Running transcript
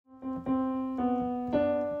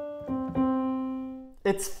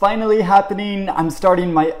It's finally happening! I'm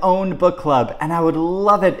starting my own book club, and I would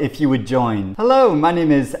love it if you would join. Hello, my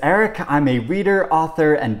name is Eric. I'm a reader,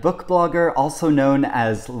 author, and book blogger, also known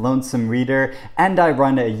as Lonesome Reader, and I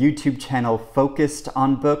run a YouTube channel focused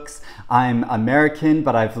on books. I'm American,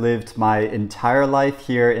 but I've lived my entire life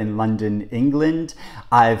here in London, England.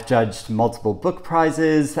 I've judged multiple book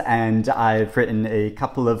prizes, and I've written a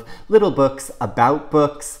couple of little books about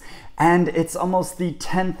books. And it's almost the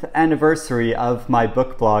 10th anniversary of my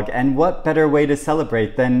book blog, and what better way to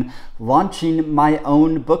celebrate than launching my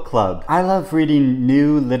own book club? I love reading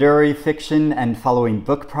new literary fiction and following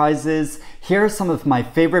book prizes. Here are some of my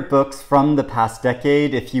favorite books from the past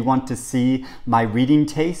decade if you want to see my reading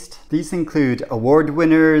taste. These include award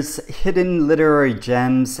winners, hidden literary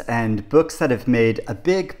gems, and books that have made a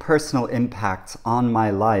big personal impact on my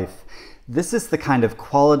life. This is the kind of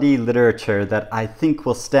quality literature that I think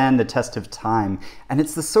will stand the test of time, and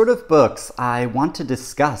it's the sort of books I want to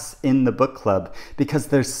discuss in the book club because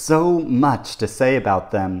there's so much to say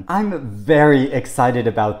about them. I'm very excited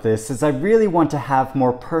about this as I really want to have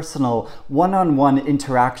more personal one-on-one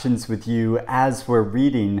interactions with you as we're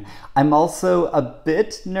reading. I'm also a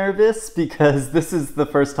bit nervous because this is the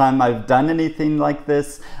first time I've done anything like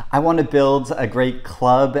this. I want to build a great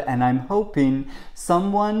club, and I'm hoping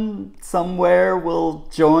someone somewhere will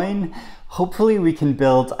join. Hopefully we can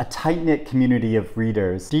build a tight-knit community of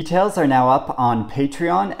readers. Details are now up on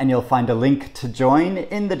Patreon, and you'll find a link to join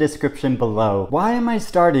in the description below. Why am I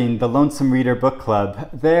starting the Lonesome Reader Book Club?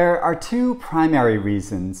 There are two primary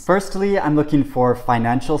reasons. Firstly, I'm looking for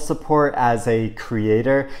financial support as a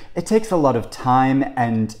creator. It takes a lot of time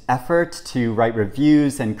and effort to write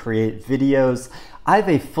reviews and create videos. I have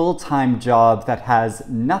a full-time job that has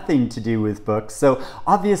nothing to do with books, so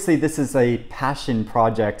obviously this is a passion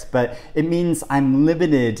project, but it means I'm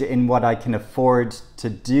limited in what I can afford to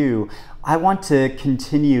do. I want to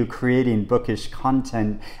continue creating bookish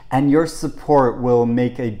content, and your support will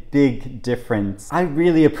make a big difference. I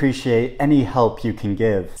really appreciate any help you can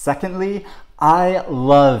give. Secondly, I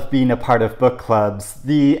love being a part of book clubs.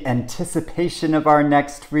 The anticipation of our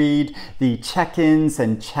next read, the check-ins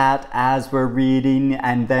and chat as we're reading,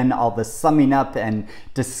 and then all the summing up and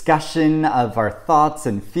discussion of our thoughts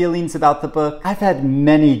and feelings about the book. I've had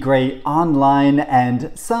many great online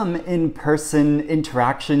and some in-person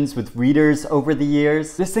interactions with readers over the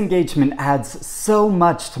years. This engagement adds so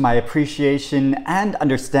much to my appreciation and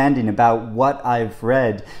understanding about what I've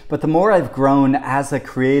read, but the more I've grown as a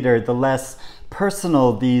creator, the less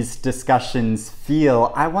personal these discussions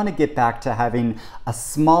feel. I want to get back to having a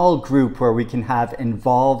small group where we can have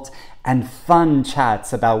involved and fun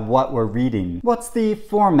chats about what we're reading. What's the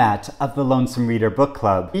format of the Lonesome Reader Book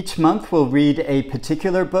Club? Each month we'll read a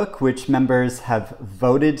particular book which members have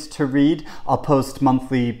voted to read. I'll post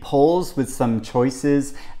monthly polls with some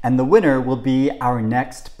choices, and the winner will be our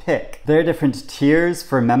next pick. There are different tiers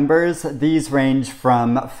for members. These range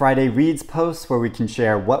from Friday Reads posts where we can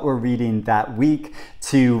share what we're reading that week,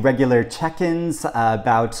 to regular check-ins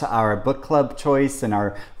about our book club choice and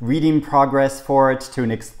our reading progress for it, to an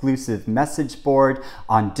exclusive message board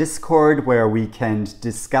on Discord where we can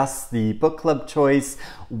discuss the book club choice,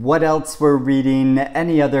 what else we're reading,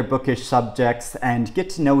 any other bookish subjects, and get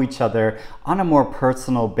to know each other on a more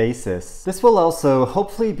personal basis. This will also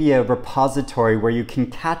hopefully be a repository where you can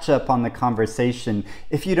catch up on the conversation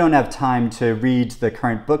if you don't have time to read the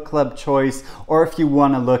current book club choice, or if you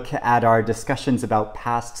want to look at our discussions about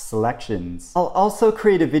past selections. I'll also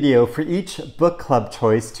create a video for each book club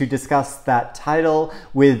choice to discuss that title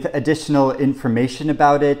with additional information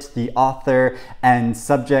about it, the author, and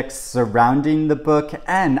subjects surrounding the book,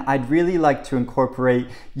 and I'd really like to incorporate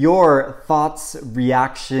your thoughts,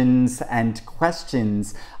 reactions, and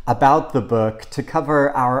questions about the book to cover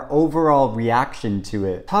our overall reaction to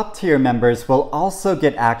it. Top tier members will also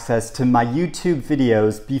get access to my YouTube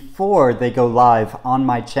videos before they go live on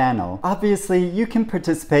my channel. Obviously, you can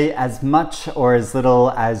participate as much or as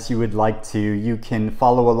little as you would like to. You can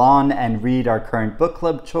follow along and read our current book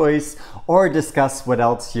club choice, or discuss what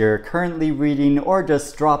else you're currently reading, or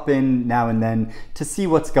just drop in now and then to see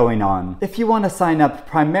what's going on. If you want to sign up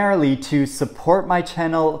primarily to support my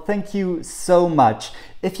channel, thank you so much.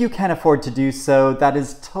 If you can't afford to do so, that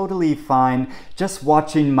is totally fine. Just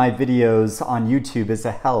watching my videos on YouTube is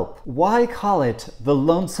a help. Why call it the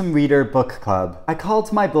Lonesome Reader Book Club? I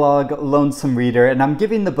called my blog Lonesome Reader, and I'm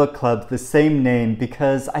giving the book club the same name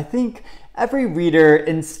because I think Every reader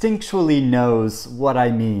instinctually knows what I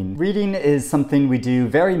mean. Reading is something we do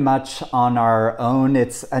very much on our own.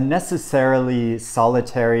 It's a necessarily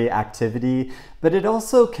solitary activity, but it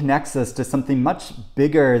also connects us to something much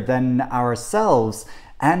bigger than ourselves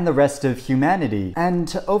and the rest of humanity.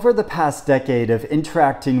 And over the past decade of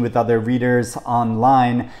interacting with other readers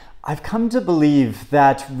online, I've come to believe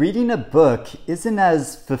that reading a book isn't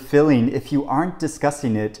as fulfilling if you aren't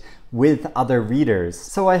discussing it with other readers.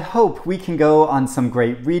 So I hope we can go on some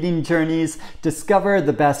great reading journeys, discover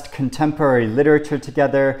the best contemporary literature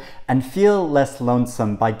together, and feel less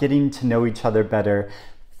lonesome by getting to know each other better.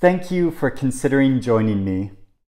 Thank you for considering joining me.